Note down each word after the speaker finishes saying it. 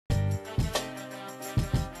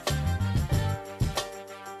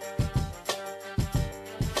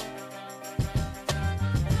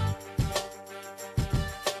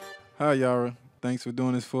Hi, Yara. Thanks for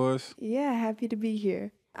doing this for us. Yeah, happy to be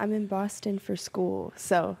here. I'm in Boston for school,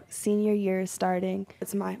 so senior year is starting.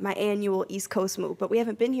 It's my annual East Coast move, but we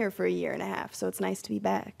haven't been here for a year and a half, so it's nice to be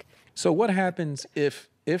back. So what happens if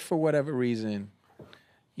for whatever reason,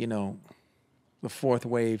 you know, the fourth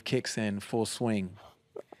wave kicks in full swing?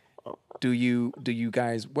 Do you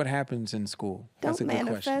guys what happens in school? That's Don't a good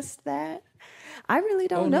question. manifest that. I really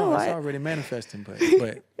Oh don't no, know. it's already manifesting,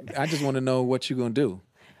 but I just want to know what you're gonna do.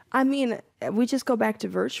 I mean, we just go back to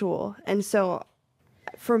virtual. And so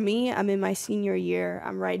for me, I'm in my senior year.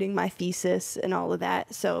 I'm writing my thesis and all of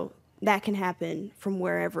that. So that can happen from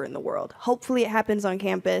wherever in the world. Hopefully it happens on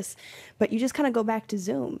campus, but you just kind of go back to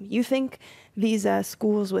Zoom. You think these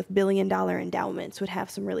schools with billion-dollar endowments would have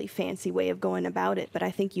some really fancy way of going about it, but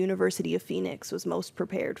I think University of Phoenix was most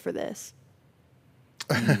prepared for this.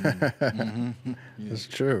 That's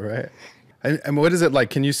true, right? And what is it like?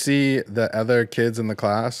 Can you see the other kids in the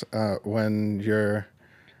class when you're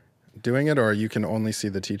doing it, or you can only see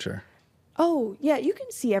the teacher? Oh, yeah, you can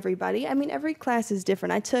see everybody. I mean, every class is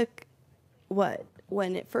different. I took,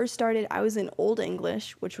 when it first started, I was in Old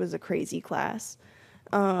English, which was a crazy class.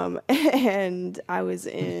 And I was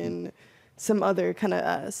in some other kind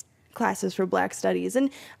of classes for Black Studies. And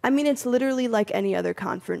I mean, it's literally like any other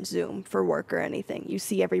conference Zoom for work or anything. You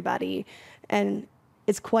see everybody, and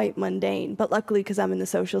it's quite mundane. But luckily, because I'm in the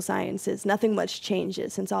social sciences, nothing much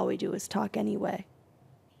changes since all we do is talk anyway.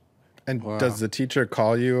 And does the teacher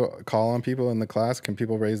call on people in the class? Can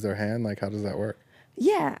people raise their hand? Like, how does that work?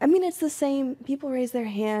 Yeah, I mean, it's the same. People raise their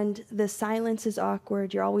hand. The silence is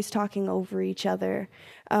awkward. You're always talking over each other.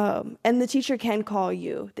 And the teacher can call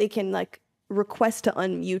you. They can, like, request to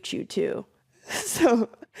unmute you, too. So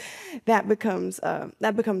that becomes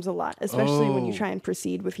a lot, especially when you try and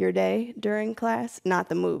proceed with your day during class. Not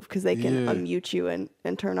the move, because they can unmute you and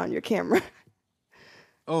turn on your camera.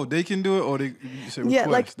 Oh, they can do it, or you say request. Yeah,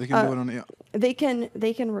 like, they can do it on the.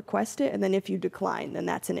 They can request it, and then if you decline, then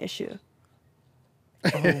that's an issue.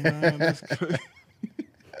 Oh man, that's crazy.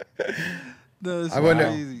 That's I wonder,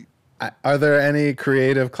 crazy. are there any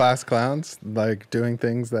creative class clowns, like doing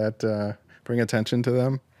things that bring attention to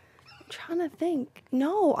them? I'm trying to think.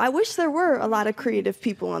 No, I wish there were a lot of creative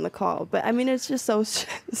people on the call, but I mean, it's just so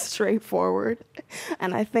straightforward.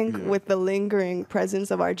 And I think with the lingering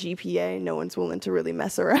presence of our GPA, no one's willing to really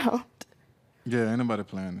mess around. Yeah, ain't nobody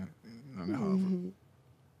playing that. Harvard.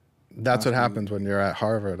 That's what happens when you're at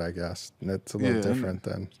Harvard, I guess. It's a little different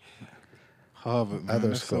than Harvard, man, other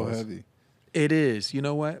that's schools. so heavy. It is. You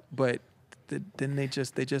know what? But then they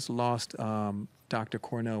just lost Dr.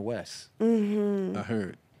 Cornel West. Mm-hmm. I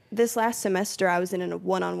heard. This last semester, I was in a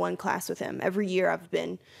one-on-one class with him. Every year I've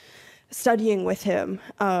been studying with him.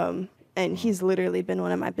 And he's literally been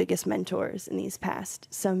one of my biggest mentors in these past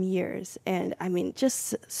some years. And I mean,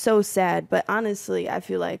 just so sad. But honestly, I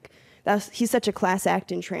feel like he's such a class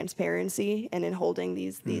act in transparency and in holding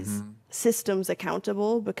these systems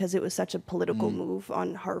accountable, because it was such a political move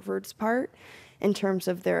on Harvard's part in terms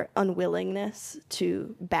of their unwillingness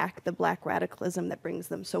to back the Black radicalism that brings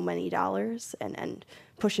them so many dollars and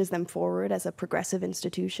pushes them forward as a progressive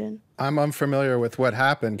institution. I'm unfamiliar with what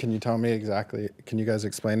happened. Can you tell me exactly? Can you guys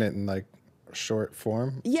explain it in like short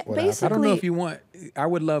form? Yeah, what basically. I don't know if you want. I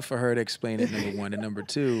would love for her to explain it, number one. And number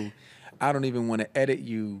two, I don't even want to edit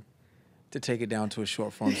you to take it down to a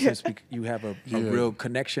short form since you have a real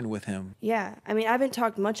connection with him. Yeah, I mean, I haven't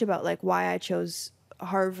talked much about like why I chose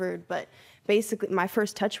Harvard, but basically my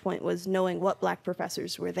first touch point was knowing what Black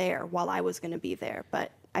professors were there while I was going to be there.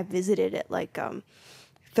 But I visited at like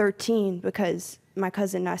 13 because my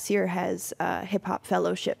cousin Nasir has a hip hop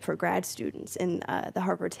fellowship for grad students in the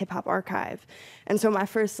Harvard's hip hop archive. And so my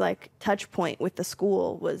first like touch point with the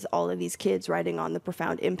school was all of these kids writing on the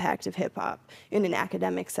profound impact of hip hop in an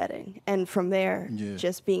academic setting. And from there,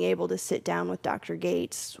 just being able to sit down with Dr.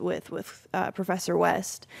 Gates, with Professor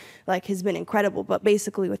West, like has been incredible. But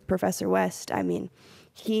basically with Professor West, I mean,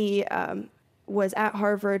 he was at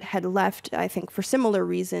Harvard, had left, I think, for similar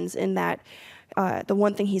reasons in that the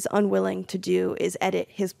one thing he's unwilling to do is edit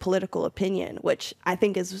his political opinion, which I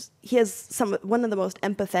think he has one of the most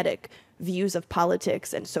empathetic views of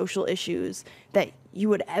politics and social issues that you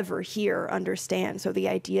would ever hear or understand. So the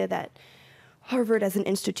idea that Harvard as an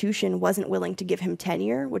institution wasn't willing to give him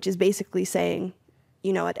tenure, which is basically saying,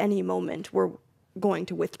 you know, at any moment we're going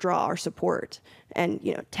to withdraw our support. And,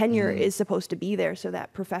 you know, tenure is supposed to be there so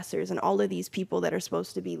that professors and all of these people that are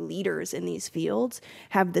supposed to be leaders in these fields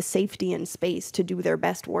have the safety and space to do their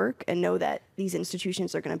best work and know that these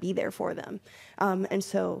institutions are going to be there for them. And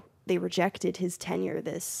so they rejected his tenure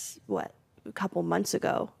a couple months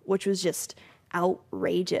ago, which was just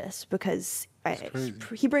outrageous because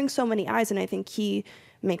he brings so many eyes, and I think he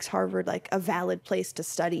makes Harvard like a valid place to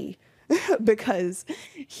study because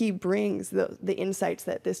he brings the insights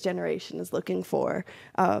that this generation is looking for.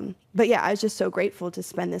 But yeah, I was just so grateful to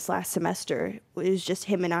spend this last semester. It was just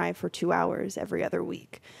him and I for 2 hours every other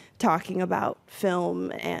week talking about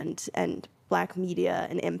film and Black media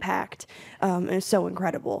and impact. And it's so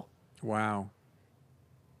incredible. Wow.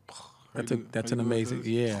 That's an amazing,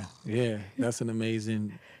 that's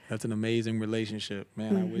an amazing relationship,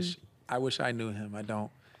 man. I wish I knew him. I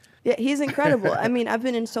don't. Yeah, he's incredible. I mean, I've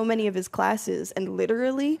been in so many of his classes, and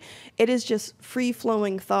literally, it is just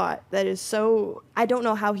free-flowing thought that is so... I don't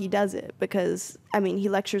know how he does it, because, I mean, he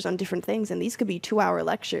lectures on different things, and these could be 2-hour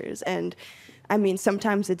lectures. And, I mean,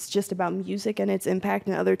 sometimes it's just about music and its impact,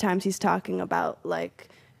 and other times he's talking about, like,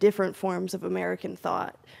 different forms of American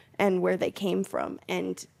thought and where they came from.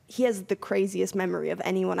 And he has the craziest memory of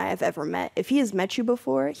anyone I have ever met. If he has met you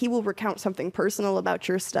before, he will recount something personal about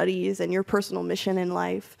your studies and your personal mission in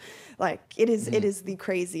life. Like, it is the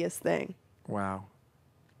craziest thing. Wow.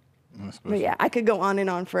 But yeah, I could go on and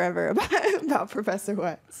on forever about Professor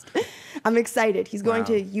West. I'm excited. He's going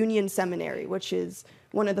to Union Seminary, which is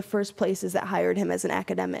one of the first places that hired him as an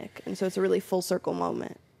academic. And so it's a really full circle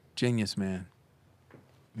moment. Genius, man.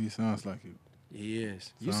 He sounds like it. He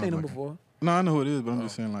is. You seen him before? No, I know who it is, but I'm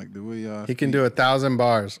just saying, like, the way y'all... He can do 1,000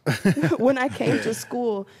 bars. When I came to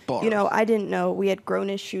school, you know, I didn't know we had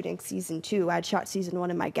Grownish shooting season 2. I'd shot season 1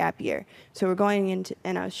 in my gap year. So we're going into,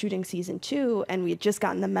 and I was shooting season 2, and we had just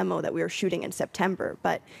gotten the memo that we were shooting in September.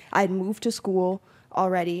 But I had moved to school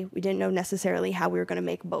already. We didn't know necessarily how we were going to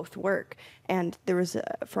make both work. And there was,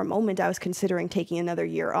 for a moment, I was considering taking another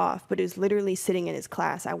year off, but it was literally sitting in his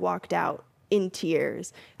class. I walked out in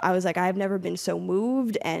tears. I was like, I've never been so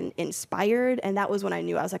moved and inspired. And that was when I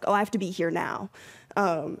knew, I was like, oh, I have to be here now.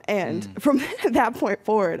 And from that point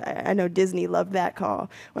forward, I know Disney loved that call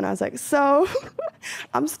when I was like, so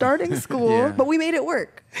I'm starting school, but we made it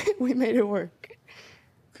work. We made it work.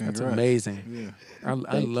 That's amazing. Yeah.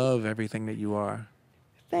 I love everything that you are.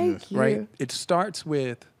 Thank you. Right? It starts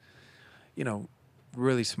with, you know,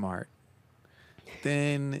 really smart.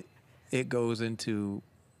 Then it goes into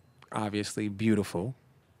obviously beautiful.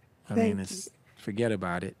 I mean, it's forget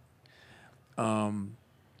about it.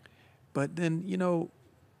 But then, you know,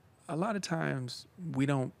 a lot of times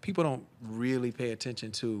people don't really pay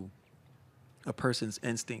attention to a person's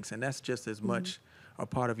instincts, and that's just as much a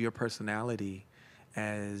part of your personality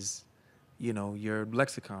as, you know, your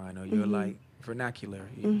lexicon or your like vernacular,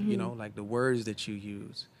 you know, like the words that you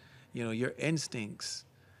use. You know, your instincts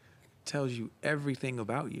tells you everything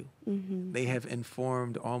about you. They have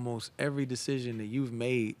informed almost every decision that you've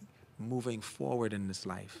made moving forward in this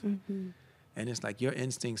life. And it's like your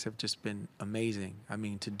instincts have just been amazing. I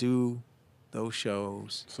mean, to do those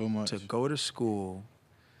shows, so much, to go to school.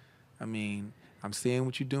 I mean, I'm seeing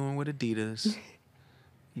what you're doing with Adidas.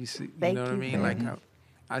 You see, you know what I mean? Like,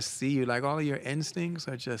 I see you. Like, all of your instincts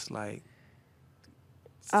are just like.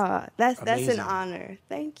 That's an honor.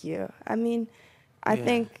 Thank you. I mean, I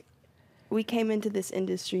think we came into this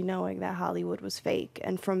industry knowing that Hollywood was fake,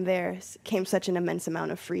 and from there came such an immense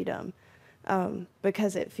amount of freedom,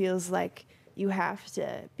 because it feels like you have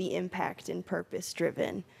to be impact and purpose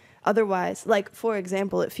driven. Otherwise, like, for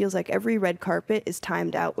example, it feels like every red carpet is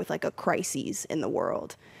timed out with like a crisis in the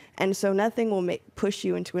world. And so nothing will push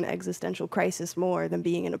you into an existential crisis more than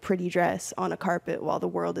being in a pretty dress on a carpet while the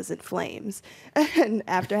world is in flames. And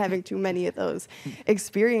after having too many of those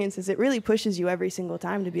experiences, it really pushes you every single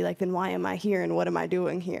time to be like, then why am I here and what am I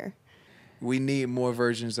doing here? We need more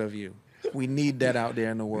versions of you. We need that out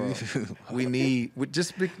there in the world. We need,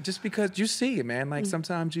 just because you see it, man. Like,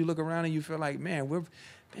 sometimes you look around and you feel like, man,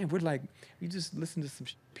 we're like, you just listen to some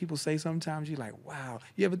people say sometimes, you're like, wow.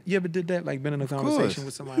 You ever did that? Like, been in a conversation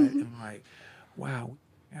with somebody and like, wow,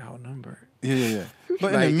 we're outnumbered. Yeah.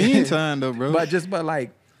 But like, in the meantime, though, bro. But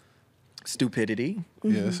like, stupidity.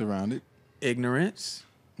 Yeah, it's around it. Ignorance.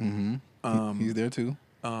 He's there too.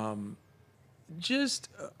 Just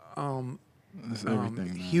that's everything,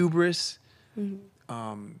 man. Hubris.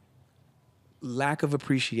 Lack of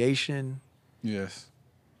appreciation. Yes.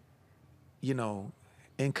 You know,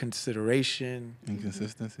 inconsideration.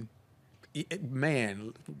 Inconsistency.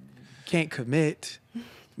 Man, can't commit.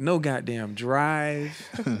 No goddamn drive.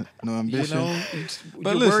 No ambition. You know, but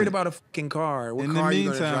you're listen, worried about a fucking car. What car you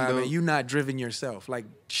gonna drive? though, and you not driven yourself. Like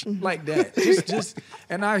like that. just.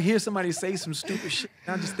 And I hear somebody say some stupid shit.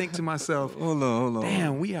 And I just think to myself, hold on.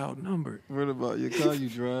 damn, we outnumbered. What about your car you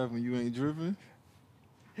drive when you ain't driven?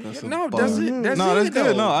 That's it. That's good.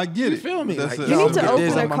 Though. No, I get it. You feel me? That's like, You need to open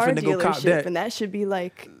this, a I'm car finna go cop dealership, that. and that should be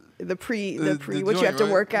like the pre what joint, you have to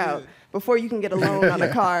work right? out. before you can get a loan on a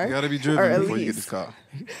car. You gotta be or driven a before you get lease. this car.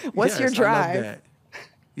 What's your Yes, I love drive? that.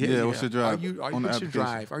 Yeah, what's your drive Are you, on the what's your application?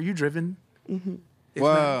 drive? Are you driven? If not,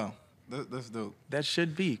 Wow, that's dope. that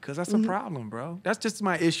should be, because that's a problem, bro. That's just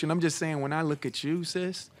my issue. And I'm just saying, when I look at you,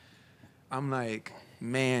 sis, I'm like,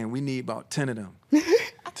 man, we need about 10 of them.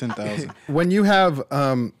 10,000. When you have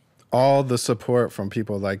all the support from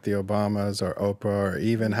people like the Obamas or Oprah, or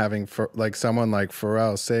even having like someone like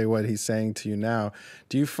Pharrell say what he's saying to you now,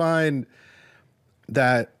 do you find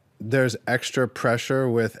that there's extra pressure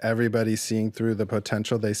with everybody seeing through the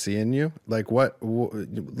potential they see in you? Like what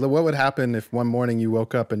would happen if one morning you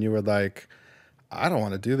woke up and you were like, I don't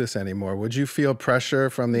want to do this anymore? Would you feel pressure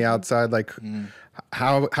from the outside? Like,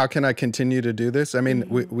 how can I continue to do this? I mean,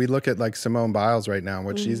 we look at like Simone Biles right now and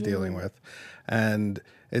what she's dealing with. And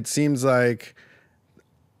it seems like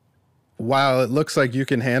while it looks like you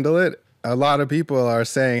can handle it, a lot of people are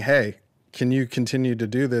saying, hey, can you continue to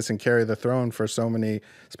do this and carry the throne for so many,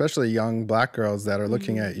 especially young Black girls that are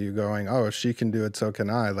looking at you going, oh, if she can do it, so can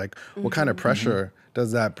I. Like, what kind of pressure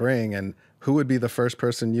does that bring? And who would be the first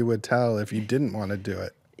person you would tell if you didn't want to do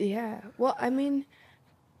it? Yeah. Well, I mean,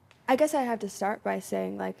 I guess I have to start by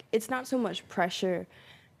saying, like, it's not so much pressure,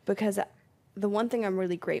 because the one thing I'm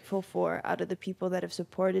really grateful for out of the people that have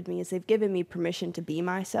supported me is they've given me permission to be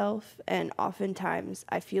myself. And oftentimes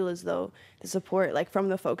I feel as though the support, like from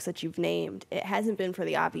the folks that you've named, it hasn't been for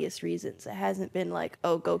the obvious reasons. It hasn't been like,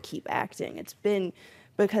 oh, go keep acting. It's been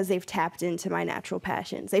because they've tapped into my natural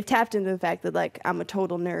passions. They've tapped into the fact that, like, I'm a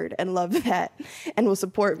total nerd and love that and will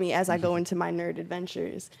support me as I go into my nerd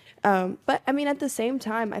adventures. But I mean, at the same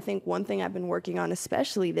time, I think one thing I've been working on,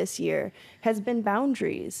 especially this year, has been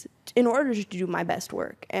boundaries in order to do my best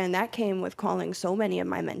work. And that came with calling so many of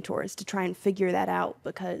my mentors to try and figure that out,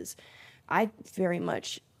 because I very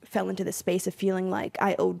much fell into the space of feeling like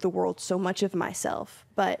I owed the world so much of myself.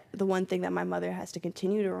 But the one thing that my mother has to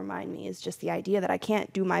continue to remind me is just the idea that I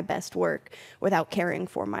can't do my best work without caring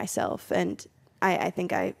for myself. And I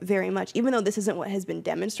think I very much, even though this isn't what has been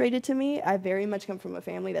demonstrated to me, I very much come from a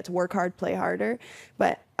family that's work hard, play harder.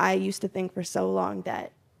 But I used to think for so long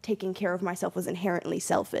that taking care of myself was inherently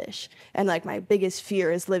selfish. And like my biggest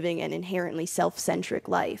fear is living an inherently self-centric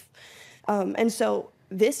life. And so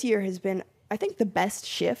this year has been, I think, the best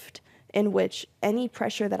shift in which any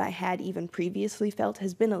pressure that I had even previously felt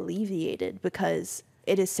has been alleviated, because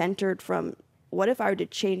it is centered from, what if I were to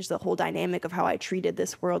change the whole dynamic of how I treated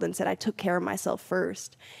this world and said I took care of myself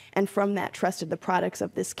first, and from that trusted the products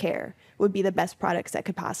of this care would be the best products that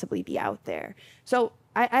could possibly be out there. So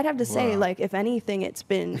I'd have to say, like, if anything, it's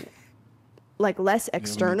been like less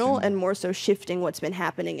external and more so shifting what's been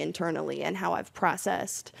happening internally and how I've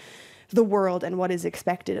processed the world and what is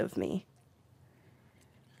expected of me.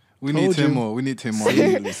 We need 10 more. We need 10 more.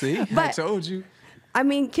 See? I But- told you. I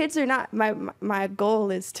mean, kids are not, my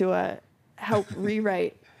goal is to help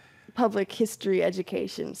rewrite public history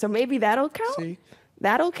education. So maybe that'll count. See?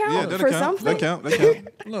 That'll count Yeah, that'll for count. something. That count.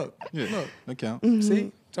 Look, Yeah, look. that count.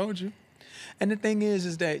 See, told you. And the thing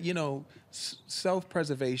is that, you know,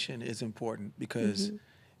 self-preservation is important, because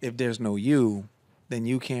if there's no you, then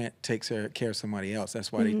you can't take care of somebody else.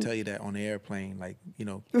 That's why they tell you that on the airplane, like, you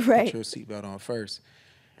know, Right. put your seatbelt on first,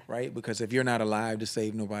 right? Because if you're not alive to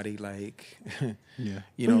save nobody, like,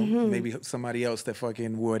 you know, maybe somebody else that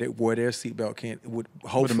fucking wore their seatbelt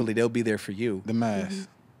hopefully they'll be there for you. The mask.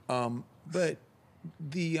 But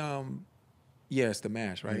the, yes, the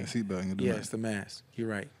mask, right? Yeah, seatbelt. You do Yes, that. the mask. You're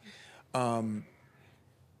right.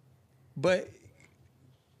 But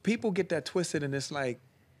people get that twisted, and it's like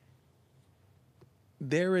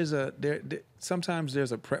sometimes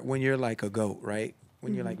there's when you're like a GOAT, right?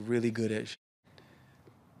 When you're like really good at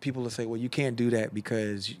people will say, well, you can't do that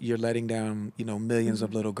because you're letting down, you know, millions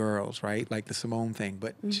of little girls, right? Like the Simone thing.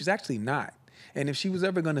 But she's actually not. And if she was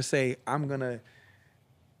ever going to say, I'm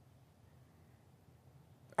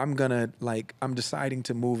deciding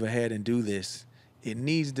to move ahead and do this, it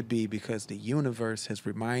needs to be because the universe has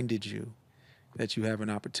reminded you that you have an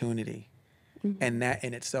opportunity. And that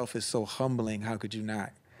in itself is so humbling. How could you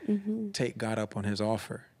not take God up on his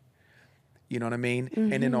offer? You know what I mean?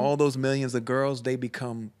 And then all those millions of girls, they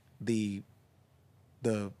become the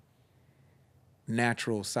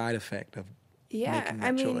natural side effect of making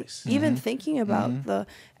that choice. Even thinking about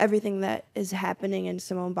everything that is happening in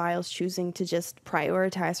Simone Biles choosing to just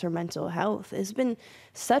prioritize her mental health has been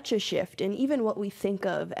such a shift. And even what we think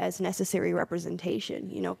of as necessary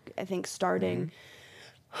representation, you know, I think starting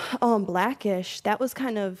on Blackish, that was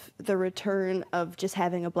kind of the return of just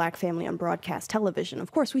having a Black family on broadcast television.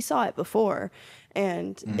 Of course, we saw it before,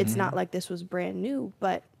 and it's not like this was brand new,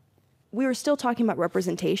 but we were still talking about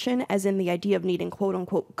representation as in the idea of needing quote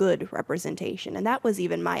unquote good representation. And that was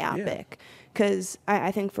even myopic because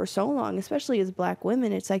I think for so long, especially as Black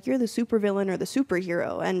women, it's like you're the supervillain or the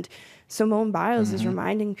superhero. And Simone Biles is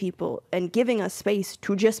reminding people and giving us space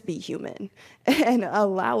to just be human and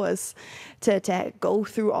allow us to go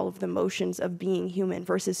through all of the motions of being human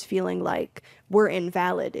versus feeling like we're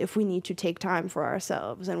invalid if we need to take time for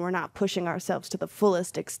ourselves and we're not pushing ourselves to the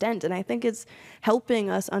fullest extent. And I think it's helping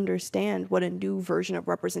us understand what a new version of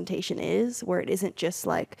representation is, where it isn't just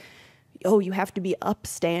like, oh, you have to be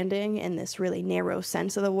upstanding in this really narrow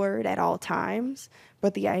sense of the word at all times.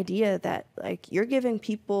 But the idea that like you're giving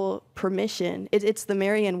people permission, it's the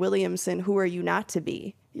Marianne Williamson, who are you not to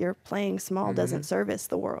be? You're playing small doesn't service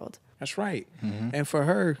the world. That's right. And for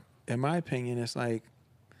her, in my opinion, it's like,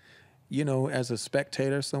 you know, as a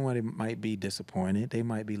spectator, somebody might be disappointed. They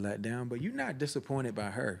might be let down, but you're not disappointed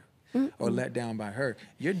by her or let down by her.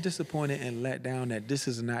 You're disappointed and let down that this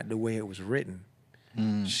is not the way it was written.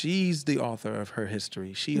 She's the author of her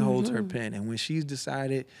history. She holds her pen. And when she's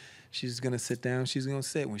decided she's going to sit down, she's going to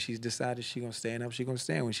sit. When she's decided she's going to stand up, she's going to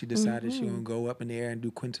stand. When she decided she's going to go up in the air and do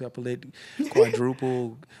quintuplet,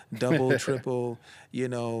 quadruple, double, triple, you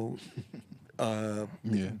know,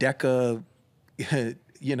 deca,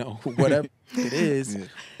 you know, whatever it is,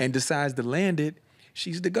 and decides to land it,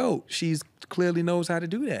 she's the GOAT. She's clearly knows how to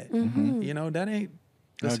do that. You know, that ain't,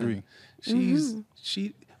 listen, I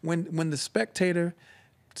agree. When the spectator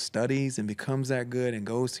studies and becomes that good and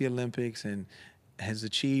goes to the Olympics and has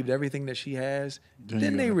achieved everything that she has,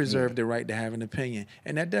 then they reserve the right to have an opinion.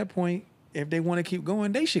 And at that point, if they want to keep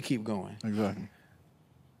going, they should keep going. Exactly.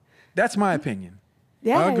 That's my opinion.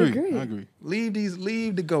 Yeah, I agree.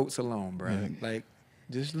 Leave the GOATs alone, bro. Yeah. Like,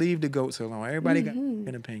 just leave the GOATs alone. Everybody got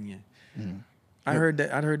an opinion. I read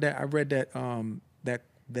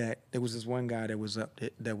that there was this one guy that was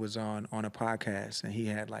on a podcast, and he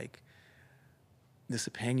had like this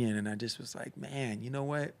opinion, and I just was like, man, you know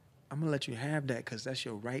what? I'm gonna let you have that because that's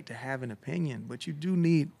your right to have an opinion. But you do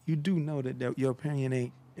know that your opinion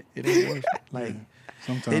ain't worth it. Like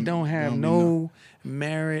sometimes it don't have no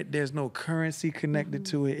merit. There's no currency connected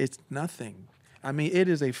to it. It's nothing. I mean, it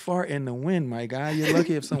is a fart in the wind, my guy. You're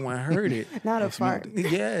lucky if someone heard it. Not a fart.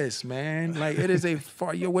 Yes, man. Like, it is a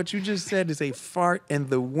fart. What you just said is a fart in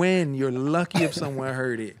the wind. You're lucky if someone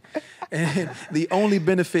heard it. And the only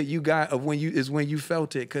benefit you got of when you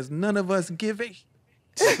felt it, because none of us give a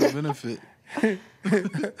benefit.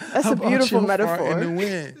 That's a beautiful metaphor. Fart in the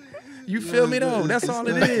wind. You feel me though? That's all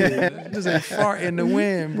it is. Just a fart in the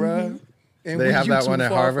wind, bro. And they have that one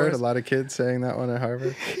at Harvard. A lot of kids saying that one at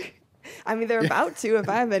Harvard. I mean, they're about to if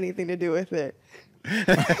I have anything to do with it.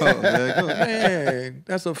 Man,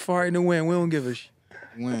 that's a fart in the wind. We don't give a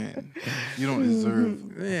When you don't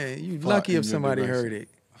deserve. Man, you lucky if somebody heard it.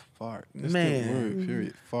 Fart. That's Man, the word.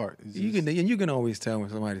 Period. Fart. You can always tell when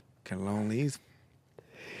somebody's lonely.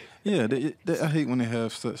 I hate when they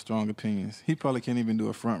have such strong opinions. He probably can't even do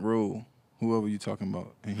a front row. Whoever you talking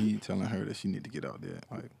about, and he telling her that she need to get out there.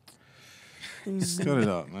 Like, cut it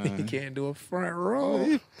out, man. He can't do a front row.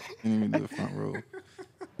 He can't even do a front row.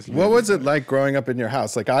 What was it like growing up in your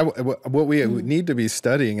house? Like, what we need to be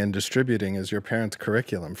studying and distributing is your parents'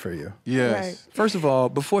 curriculum for you. Yes. Right. First of all,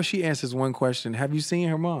 before she answers one question, have you seen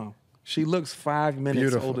her mom? She looks 5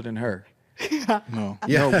 minutes older than her. No.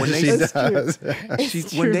 Yeah, No, when they she does.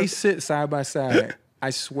 when they sit side by side, I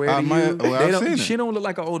swear to you, she don't look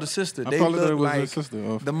like an older sister. They probably thought it look was her like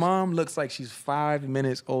sister. the mom looks like she's 5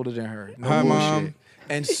 minutes older than her. No Hi, bullshit. Mom.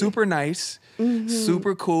 And super nice,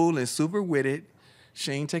 super cool, and super witted.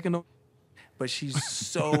 She ain't taking no, but she's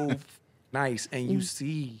so nice, and you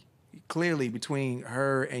see clearly between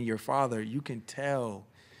her and your father, you can tell,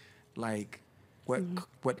 like,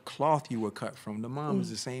 what cloth you were cut from. The mom is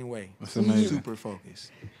the same way. That's amazing. Super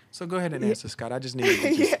focused. So go ahead and answer, Scott. I just needed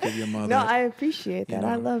to just give your mother. No, I appreciate that.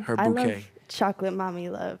 I love her I bouquet. love chocolate mommy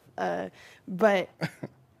love. But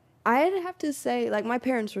I'd have to say, like, my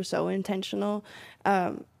parents were so intentional.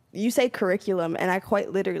 You say curriculum, and I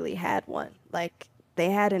quite literally had one. Like, they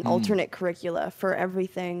had an alternate curricula for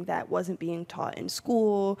everything that wasn't being taught in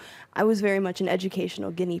school. I was very much an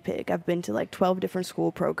educational guinea pig. I've been to like 12 different school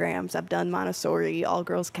programs. I've done Montessori,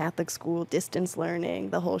 all-girls Catholic school, distance learning,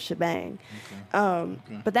 the whole shebang.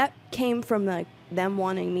 But that came from like them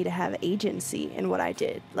wanting me to have agency in what I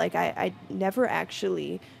did. Like I never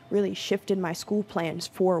actually really shifted my school plans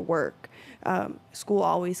for work. School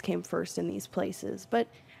always came first in these places. But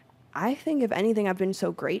I think, if anything, I've been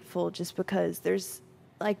so grateful just because there's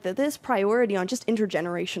like this priority on just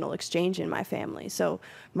intergenerational exchange in my family. So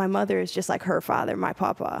my mother is just like her father, my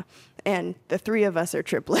papa, and the three of us are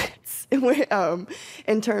triplets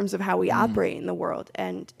in terms of how we operate in the world.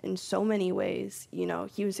 And in so many ways, you know,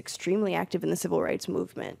 he was extremely active in the civil rights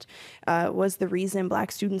movement, was the reason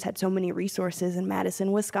Black students had so many resources in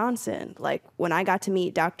Madison, Wisconsin. Like when I got to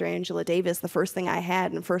meet Dr. Angela Davis, the first thing I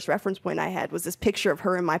had and first reference point I had was this picture of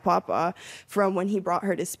her and my papa from when he brought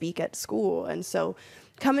her to speak at school. And so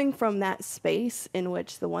coming from that space in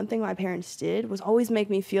which the one thing my parents did was always make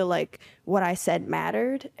me feel like what I said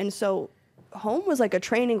mattered. And so home was like a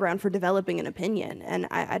training ground for developing an opinion. And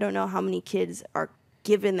I don't know how many kids are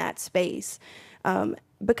given that space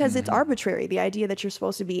because it's arbitrary. The idea that you're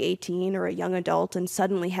supposed to be 18 or a young adult and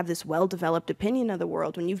suddenly have this well-developed opinion of the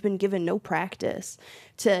world when you've been given no practice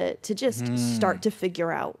to just start to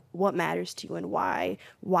figure out what matters to you and why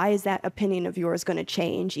is that opinion of yours going to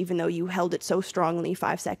change even though you held it so strongly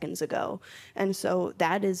 5 seconds ago. And so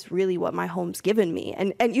that is really what my home's given me.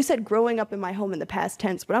 And you said growing up in my home in the past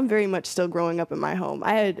tense, but I'm very much still growing up in my home.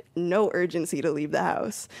 I had no urgency to leave the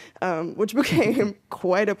house, which became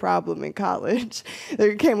quite a problem in college.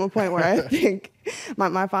 There came a point where I think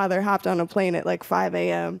my father hopped on a plane at like 5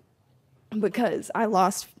 a.m. because I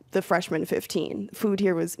lost the freshman 15. Food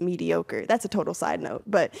here was mediocre. That's a total side note,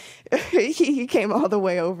 but he came all the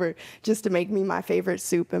way over just to make me my favorite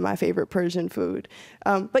soup and my favorite Persian food.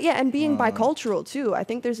 But yeah, and being bicultural too. I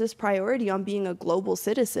think there's this priority on being a global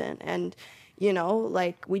citizen. And, you know,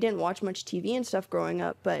 like we didn't watch much TV and stuff growing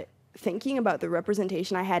up, but thinking about the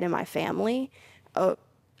representation I had in my family,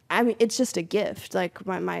 I mean, it's just a gift. Like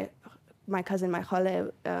my cousin, my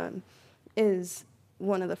khale, is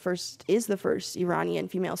the first Iranian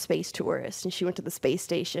female space tourist, and she went to the space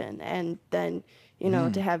station. And then, you know,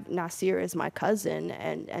 to have Nasir as my cousin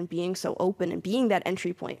and being so open and being that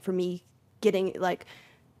entry point for me getting like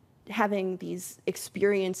having these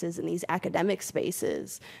experiences in these academic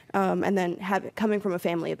spaces, and then coming from a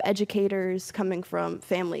family of educators, coming from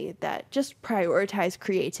family that just prioritize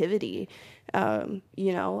creativity. You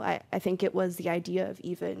know, I think it was the idea of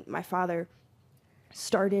even my father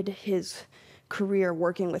started his career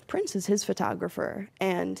working with Prince as his photographer.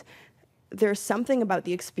 And there's something about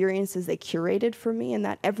the experiences they curated for me and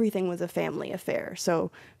that everything was a family affair.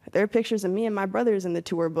 So there are pictures of me and my brothers in the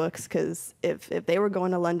tour books because if they were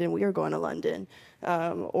going to London, we were going to London,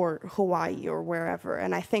 or Hawaii or wherever.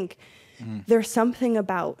 And I think there's something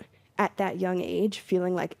about at that young age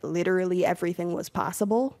feeling like literally everything was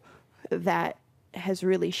possible that has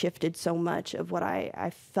really shifted so much of what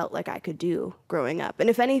I felt like I could do growing up. And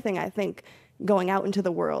if anything, I think going out into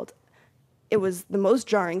the world, it was the most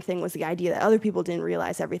jarring thing was the idea that other people didn't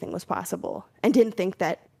realize everything was possible and didn't think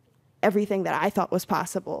that everything that I thought was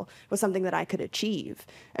possible was something that I could achieve.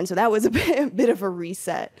 And so that was a bit of a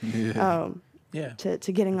reset to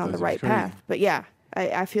getting on the right path. But yeah,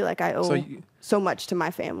 I feel like I owe so much to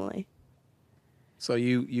my family. So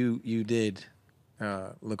you did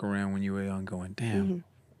look around when you were young going, damn,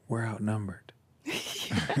 we're outnumbered.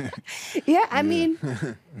 Yeah, I mean,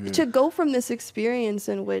 to go from this experience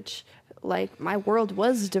in which like my world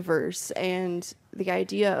was diverse and the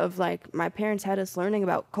idea of like my parents had us learning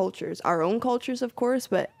about cultures, our own cultures, of course,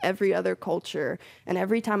 but every other culture. And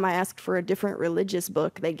every time I asked for a different religious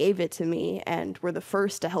book, they gave it to me and were the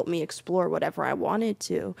first to help me explore whatever I wanted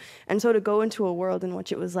to. And so to go into a world in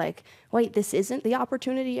which it was like, wait, this isn't the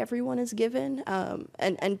opportunity everyone is given.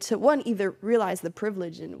 And to one, either realize the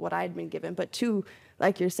privilege in what I'd been given, but two,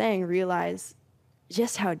 like you're saying, realize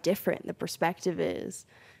just how different the perspective is.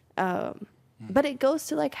 But it goes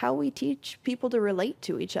to like how we teach people to relate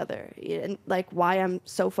to each other. And like why I'm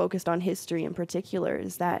so focused on history in particular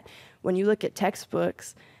is that when you look at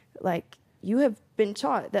textbooks, like you have been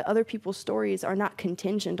taught that other people's stories are not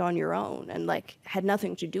contingent on your own and like had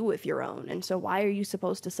nothing to do with your own. And so why are you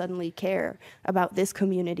supposed to suddenly care about this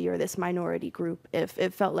community or this minority group if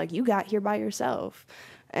it felt like you got here by yourself?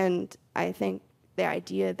 And I think the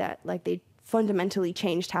idea that like they fundamentally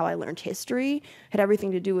changed how I learned history had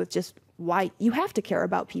everything to do with just why you have to care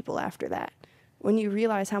about people after that. When you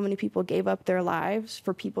realize how many people gave up their lives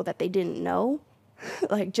for people that they didn't know,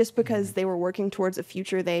 like just because they were working towards a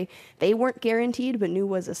future they weren't guaranteed but knew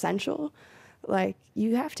was essential, like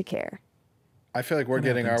you have to care. I feel like we're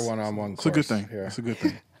getting our one-on-one course. It's a good thing. Here. It's a good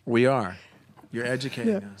thing. We are. You're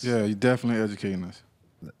educating us. Yeah, you're definitely educating us.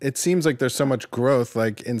 It seems like there's so much growth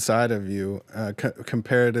like inside of you,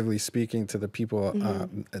 comparatively speaking to the people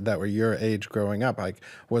that were your age growing up. Like,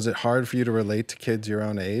 was it hard for you to relate to kids your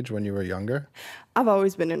own age when you were younger? I've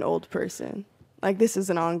always been an old person. Like this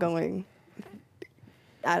is an ongoing,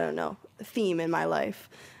 I don't know, theme in my life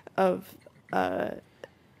of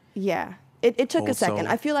Yeah. It took a Old second. soul.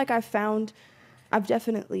 I feel like I've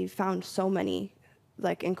definitely found so many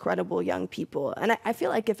like incredible young people. And I feel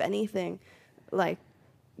like if anything, like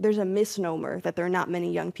there's a misnomer that there are not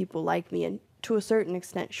many young people like me. And to a certain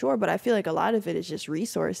extent, sure, but I feel like a lot of it is just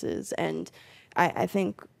resources. And I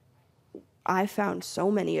think I found so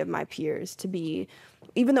many of my peers to be,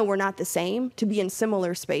 even though we're not the same, to be in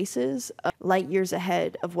similar spaces, light years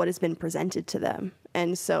ahead of what has been presented to them.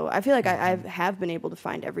 And so I feel like I have been able to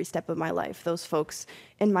find every step of my life those folks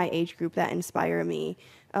in my age group that inspire me.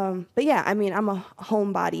 But yeah, I mean, I'm a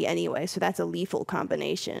homebody anyway, so that's a lethal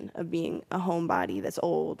combination of being a homebody that's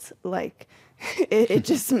old. Like, it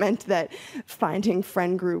just meant that finding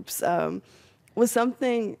friend groups was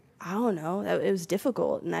something, I don't know, it was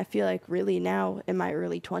difficult. And I feel like really now in my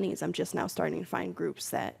early 20s, I'm just now starting to find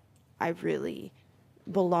groups that I really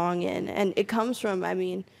belong in. And it comes from, I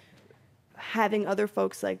mean, having other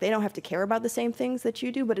folks, like, they don't have to care about the same things that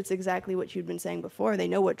you do, but it's exactly what you'd been saying before. They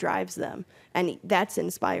know what drives them. And that's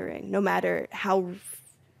inspiring, no matter how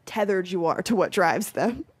tethered you are to what drives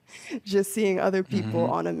them. Just seeing other people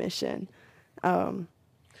on a mission.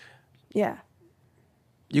 Yeah.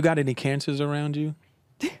 You got any cancers around you?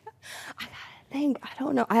 I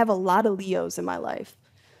don't know. I have a lot of Leos in my life.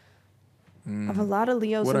 I have a lot of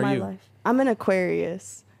Leos What in are my you? life. I'm an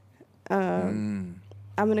Aquarius. I'm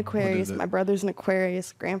an Aquarius. it? My brother's an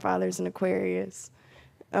Aquarius. Grandfather's an Aquarius.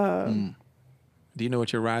 Do you know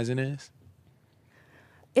what your rising is?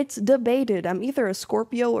 It's debated. I'm either a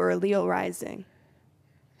Scorpio or a Leo rising.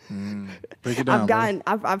 Break it down,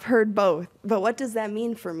 I've heard both. But what does that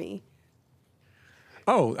mean for me?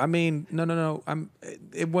 Oh, I mean, no.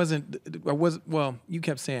 It wasn't. Well, you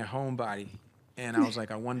kept saying homebody, and I was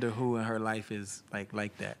like, I wonder who in her life is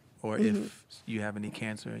like that, or if you have any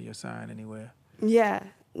cancer in your sign anywhere. Yeah.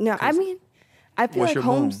 No, I mean, I feel What's like your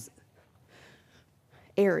moon? home's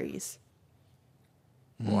Aries.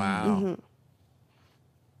 Wow.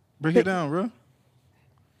 Break it down, bro.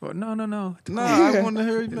 Well, no. Nah, I want to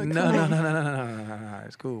hear you. Like, No.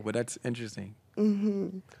 It's cool, but that's interesting.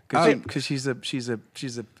 Because she's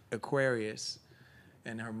a Aquarius,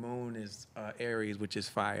 and her moon is Aries, which is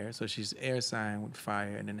fire. So she's air sign with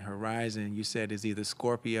fire, and then her rising, you said, is either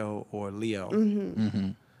Scorpio or Leo.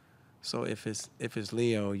 So if it's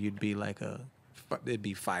Leo, you'd be like it'd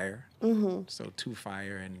be fire. So 2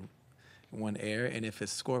 fire and 1 air, and if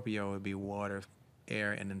it's Scorpio, it'd be water,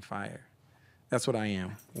 air, and then fire. That's what I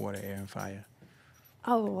am: water, air, and fire.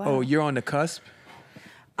 Oh, wow. Oh, you're on the cusp?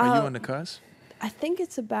 Are you on the cusp? I think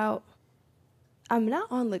it's about, I'm not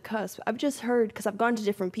on the cusp. I've just heard, because I've gone to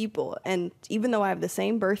different people, and even though I have the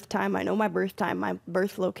same birth time, I know my birth time, my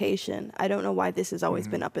birth location, I don't know why this has always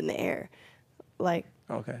been up in the air. Like,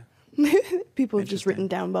 Okay. people have just Interesting. written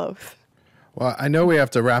down both. Well, I know we have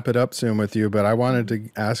to wrap it up soon with you, but I wanted to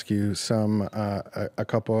ask you a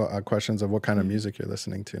couple questions of what kind of music you're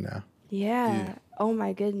listening to now. Yeah. Oh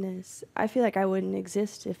my goodness. I feel like I wouldn't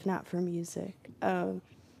exist if not for music.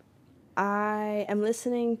 I am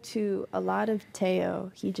listening to a lot of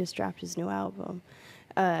Teo. He just dropped his new album.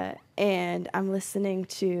 And I'm listening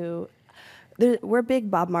to, we're a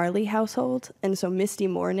big Bob Marley household. And so Misty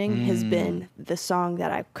Morning has been the song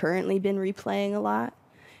that I've currently been replaying a lot.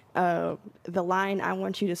 The line, I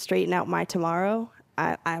want you to straighten out my tomorrow.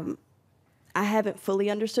 I haven't fully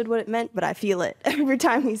understood what it meant, but I feel it every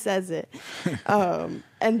time he says it. And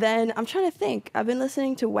then I'm trying to think. I've been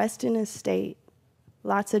listening to Weston Estate,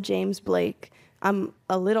 lots of James Blake. I'm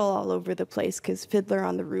a little all over the place because Fiddler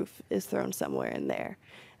on the Roof is thrown somewhere in there.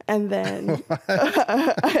 And then,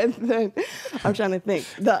 and then I'm trying to think.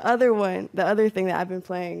 The other thing that I've been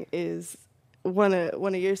playing is one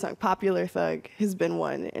of your songs, Popular Thug, has been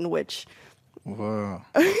one in which wow.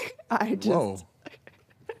 I just Whoa.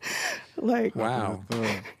 like Wow.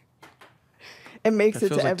 it makes That it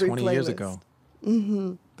feels to like every 20 playlist. years ago.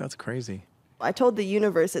 That's crazy. I told the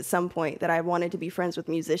universe at some point that I wanted to be friends with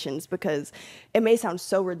musicians because it may sound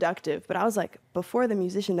so reductive, but I was like, before the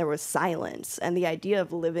musician, there was silence. And the idea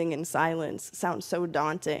of living in silence sounds so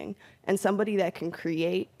daunting. And somebody that can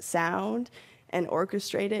create sound and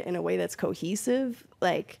orchestrate it in a way that's cohesive,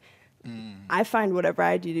 like, I find whatever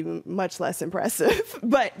I do to be much less impressive.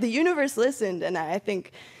 But the universe listened, and I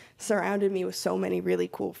think surrounded me with so many really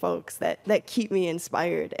cool folks that keep me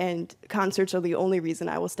inspired. And concerts are the only reason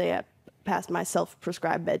I will stay up past my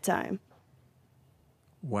self-prescribed bedtime.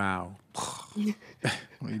 Wow. Will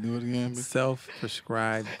you do it again? bitch?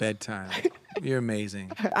 Self-prescribed bedtime. You're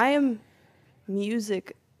amazing. I am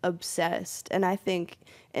music obsessed, and I think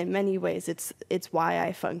in many ways it's why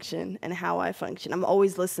I function and how I function. I'm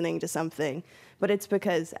always listening to something, but it's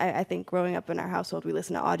because I think growing up in our household, we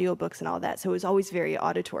listen to audiobooks and all that, so it was always very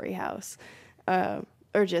auditory house,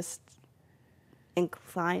 or just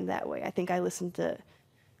inclined that way. I think I listened to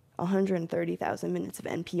 130,000 minutes of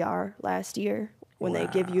NPR last year when they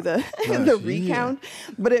give you the the recount.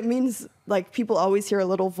 But it means like people always hear a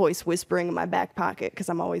little voice whispering in my back pocket because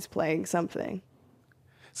I'm always playing something.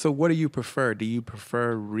 So what do you prefer? Do you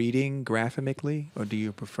prefer reading graphically or do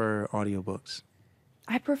you prefer audiobooks?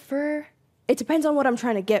 It depends on what I'm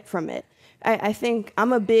trying to get from it. I think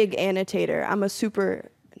I'm a big annotator. I'm a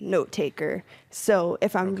super note taker. So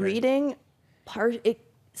if I'm reading,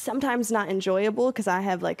 sometimes not enjoyable because I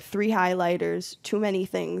have like 3 highlighters, too many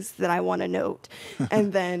things that I want to note.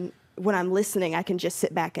 And then when I'm listening, I can just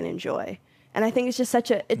sit back and enjoy. And I think it's just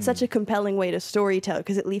such a compelling way to storytell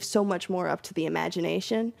because it leaves so much more up to the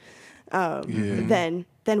imagination than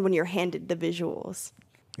when you're handed the visuals.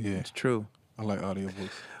 Yeah, It's true. I like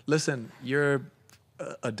audiobooks. Listen, you're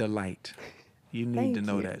a delight. You need Thank to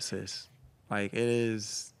know you. that, sis. Like, it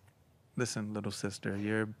is, listen, little sister,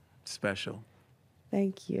 you're special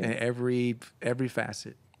Thank you. in every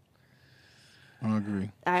facet. I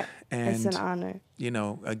agree. It's an honor. You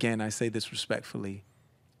know, again, I say this respectfully.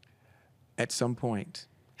 At some point,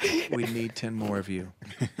 we need 10 more of you.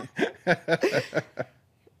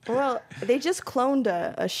 Well, they just cloned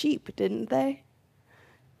a sheep, didn't they?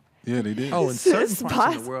 Yeah, they did. Oh, in certain It's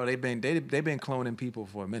parts of the world, they've been cloning people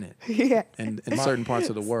for a minute. Yeah. In certain parts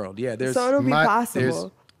of the world, yeah. There's So it'll be possible. there's Yeah,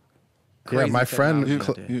 crazy my friend,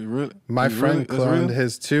 technology out there. my friend that's cloned real?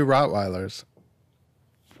 his 2 Rottweilers.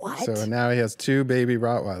 What? So now he has 2 baby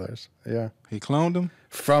Rottweilers. Yeah. He cloned them?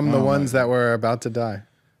 From the Oh, ones my that were about to die.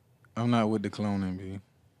 I'm not with the cloning, B.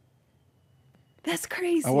 That's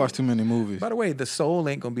crazy. I watch too many movies. By the way, the soul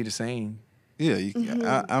ain't gonna be the same.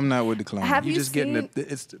 Yeah, I'm not with the cloning. Have You you just getting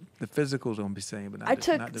seen- the physical's gonna be the same, but not I the,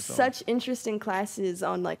 took not the soul. such interesting classes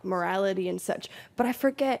on like morality and such, but I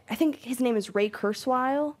forget. I think his name is Ray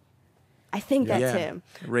Kurzweil. I think that's Yeah. him.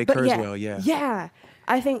 Ray But Kurzweil, yeah. Yeah.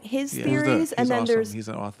 I think his Yeah. theories, Who's and He's then awesome. He's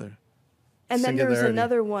an author. there's Singularity.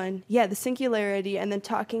 another one. Yeah, the singularity, and then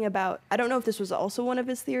talking about, I don't know if this was also one of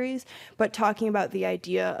his theories, but talking about the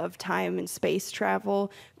idea of time and space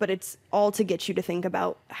travel, but it's all to get you to think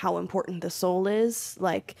about how important the soul is.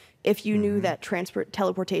 Like, if you knew that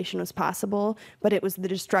teleportation was possible, but it was the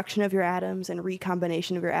destruction of your atoms and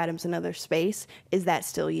recombination of your atoms in other space, is that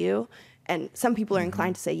still you? And some people are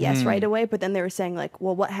inclined to say yes right away, but then they were saying like,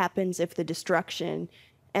 well, what happens if the destruction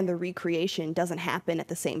and the recreation doesn't happen at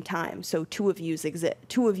the same time? So 2 of you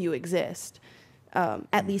exist,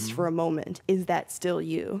 at least for a moment. Is that still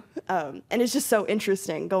you? And it's just so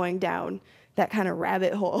interesting going down that kind of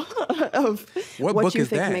rabbit hole of What what book you is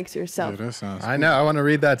think that? makes Yeah, yourself. that sounds I know. I want to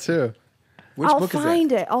read that too. Which I'll book is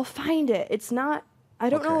that? find it. It's not, I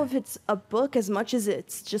don't know Okay. if it's a book as much as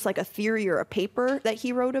it's just like a theory or a paper that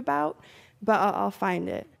he wrote about, but I'll find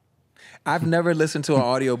it. I've never listened to an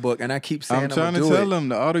audiobook, and I keep saying I'm I'm trying gonna to do tell it. them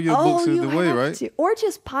the audiobooks is you the way, have right? to. Or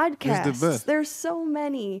just podcasts. best. There's so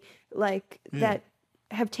many that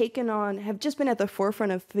have just been at the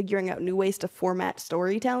forefront of figuring out new ways to format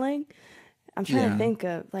storytelling. I'm trying to think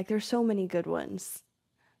of, like, there's so many good ones.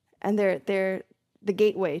 And they're the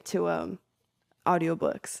gateway to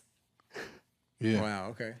audiobooks. Yeah. Wow.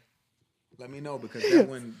 Okay. Let me know, because that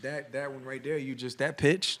one right there, that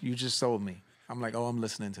pitch, you just sold me. I'm like, oh, I'm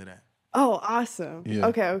listening to that. Oh, awesome. Yeah.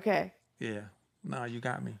 Okay. Yeah. No, you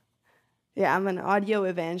got me. Yeah, I'm an audio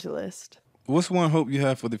evangelist. What's one hope you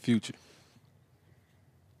have for the future?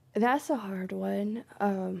 That's a hard one,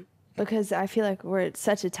 because I feel like we're at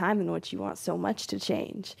such a time in which you want so much to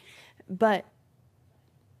change. But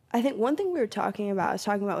I think one thing I was talking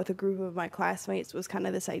about with a group of my classmates, was kind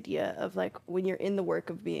of this idea of like, when you're in the work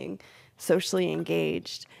of being socially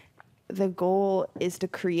engaged, the goal is to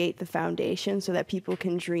create the foundation so that people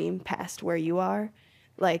can dream past where you are.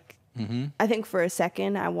 Like, I think for a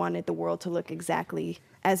second, I wanted the world to look exactly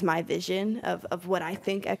as my vision of what I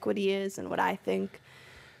think equity is and what I think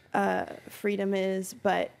freedom is.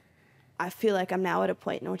 But I feel like I'm now at a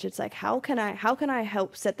point in which it's like, how can I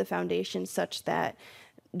help set the foundation such that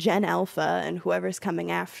Gen Alpha and whoever's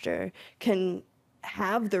coming after can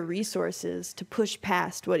have the resources to push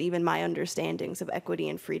past what even my understandings of equity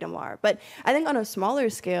and freedom are. But I think on a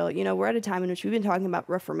smaller scale, we're at a time in which we've been talking about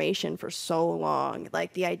reformation for so long,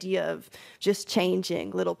 like the idea of just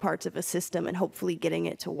changing little parts of a system and hopefully getting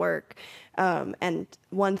it to work. And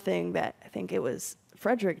one thing that I think it was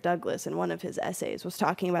Frederick Douglass, in one of his essays, was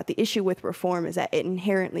talking about the issue with reform is that it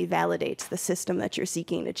inherently validates the system that you're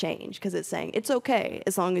seeking to change, because it's saying it's okay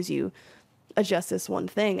as long as you adjust this one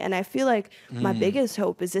thing. And I feel like my biggest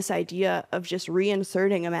hope is this idea of just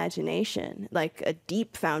reinserting imagination, like a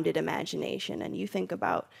deep founded imagination. And you think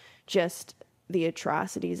about just the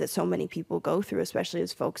atrocities that so many people go through, especially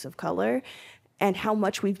as folks of color, and how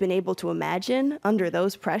much we've been able to imagine under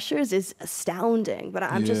those pressures is astounding. But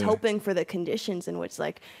I'm just hoping for the conditions in which,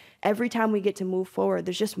 like, every time we get to move forward,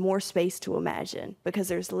 there's just more space to imagine, because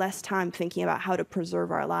there's less time thinking about how to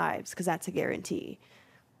preserve our lives, because that's a guarantee.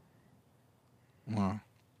 Wow.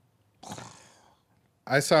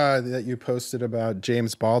 I saw that you posted about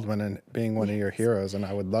James Baldwin and being one of your heroes, and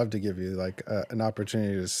I would love to give you like an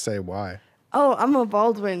opportunity to say why. Oh, I'm a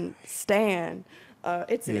Baldwin stan.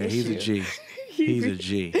 It's an issue. He's a G. He's a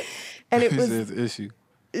G. And it He was says issue.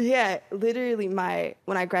 Yeah, literally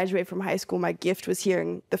when I graduated from high school, my gift was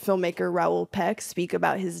hearing the filmmaker Raoul Peck speak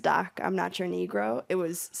about his doc, I'm Not Your Negro. It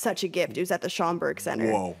was such a gift. It was at the Schomburg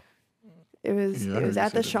Center. Whoa. It was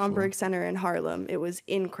at the Schomburg Center in Harlem. It was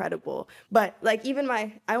incredible. But like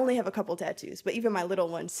I only have a couple tattoos, but even my little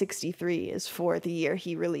one, 63, is for the year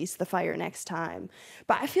he released The Fire Next Time.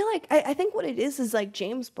 But I feel like, I think what it is like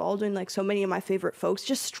James Baldwin, like so many of my favorite folks,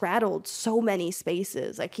 just straddled so many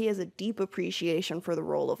spaces. Like he has a deep appreciation for the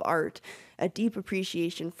role of art, a deep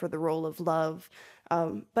appreciation for the role of love.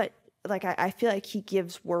 But like I feel like he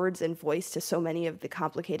gives words and voice to so many of the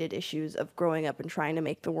complicated issues of growing up and trying to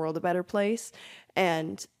make the world a better place.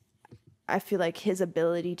 And I feel like his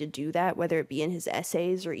ability to do that, whether it be in his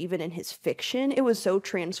essays or even in his fiction, it was so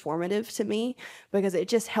transformative to me, because it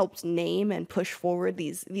just helped name and push forward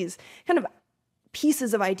these kind of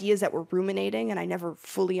pieces of ideas that were ruminating, and I never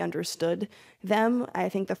fully understood them. I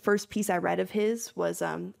think the first piece I read of his was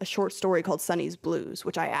a short story called Sonny's Blues,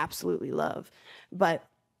 which I absolutely love. But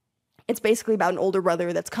it's basically about an older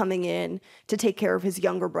brother that's coming in to take care of his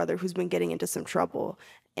younger brother who's been getting into some trouble.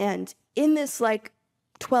 And in this like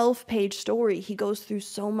 12-page story, he goes through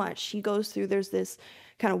so much. There's this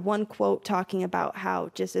kind of one quote talking about how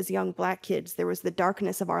just as young Black kids, there was the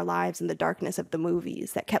darkness of our lives and the darkness of the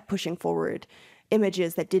movies that kept pushing forward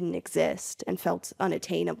images that didn't exist and felt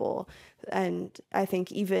unattainable. And I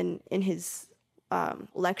think even in his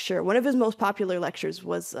lecture, one of his most popular lectures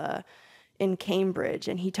was in Cambridge,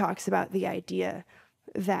 and he talks about the idea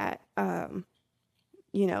that, by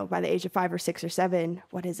the age of 5 or 6 or 7,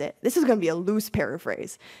 what is it? This is going to be a loose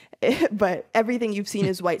paraphrase, but everything you've seen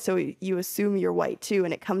is white, so you assume you're white too,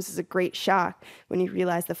 and it comes as a great shock when you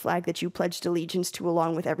realize the flag that you pledged allegiance to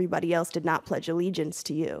along with everybody else did not pledge allegiance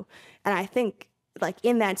to you. And I think, like,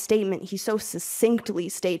 in that statement, he so succinctly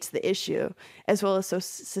states the issue, as well as so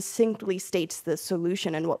succinctly states the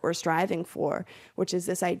solution and what we're striving for, which is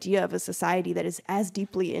this idea of a society that is as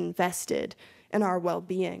deeply invested in our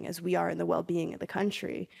well-being as we are in the well-being of the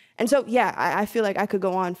country. And so, yeah, I feel like I could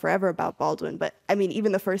go on forever about Baldwin, but I mean,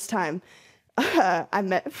 even the first time I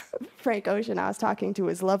met Frank Ocean, I was talking to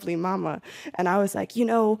his lovely mama, and I was like,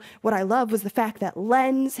 what I love was the fact that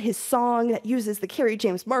Lens, his song that uses the Kerry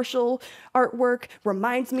James Marshall artwork,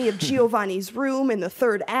 reminds me of Giovanni's Room in the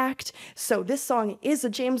third act. So this song is a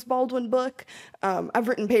James Baldwin book. I've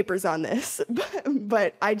written papers on this,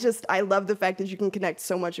 but I love the fact that you can connect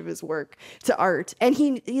so much of his work to art. And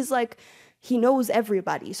he's like, he knows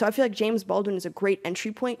everybody. So I feel like James Baldwin is a great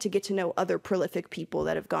entry point to get to know other prolific people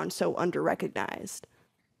that have gone so under-recognized.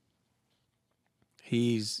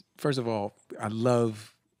 First of all, I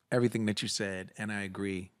love everything that you said, and I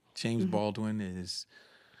agree. James Baldwin is,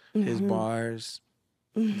 his bars,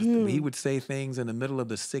 he would say things in the middle of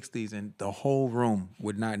the 60s, and the whole room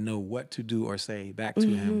would not know what to do or say back to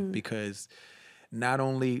him, because not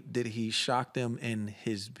only did he shock them in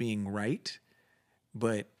his being right,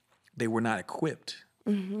 but they were not equipped,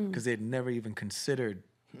 because they'd never even considered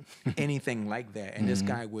anything like that. And this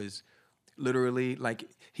guy was literally like,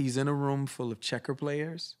 he's in a room full of checker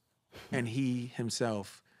players, and he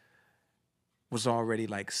himself was already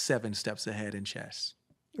like 7 steps ahead in chess.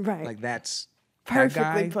 Right. Like that's perfectly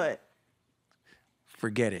that guy, put.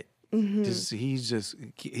 Forget it.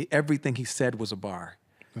 Everything he said was a bar.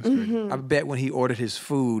 That's great. I bet when he ordered his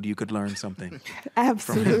food, you could learn something.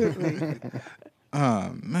 Absolutely.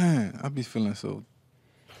 Man, I be feeling so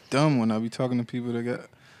dumb when I be talking to people that got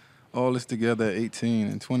all this together at 18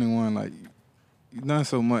 and 21. Like, you've done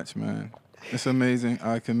so much, man. It's amazing.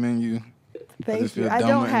 I commend you. Thank you. I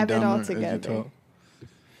don't have it all together.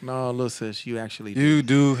 No, little sis, you actually do. You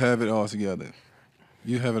do have it all together.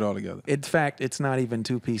 You have it all together. In fact, it's not even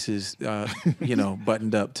 2 pieces,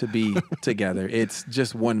 buttoned up to be together. It's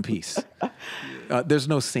just one piece. There's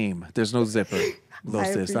no seam. There's no zipper. little I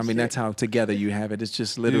sis. I mean, appreciate that's how together you have it. It's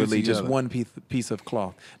just literally just together. one piece of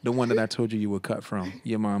cloth. The one that I told you were cut from,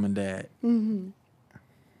 your mom and dad.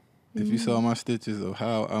 If you saw my stitches of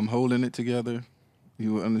how I'm holding it together,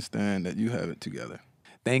 you will understand that you have it together.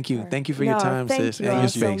 Thank you. Right. Thank you for your time, thank sis, you and all your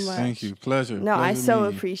so space. much. Thank you. Pleasure. No, I Pleasure so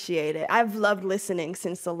meeting you. appreciate it. I've loved listening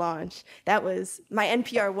since the launch. That was my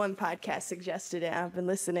NPR One podcast suggested it. I've been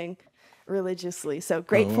listening religiously. So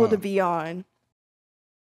grateful wow. to be on.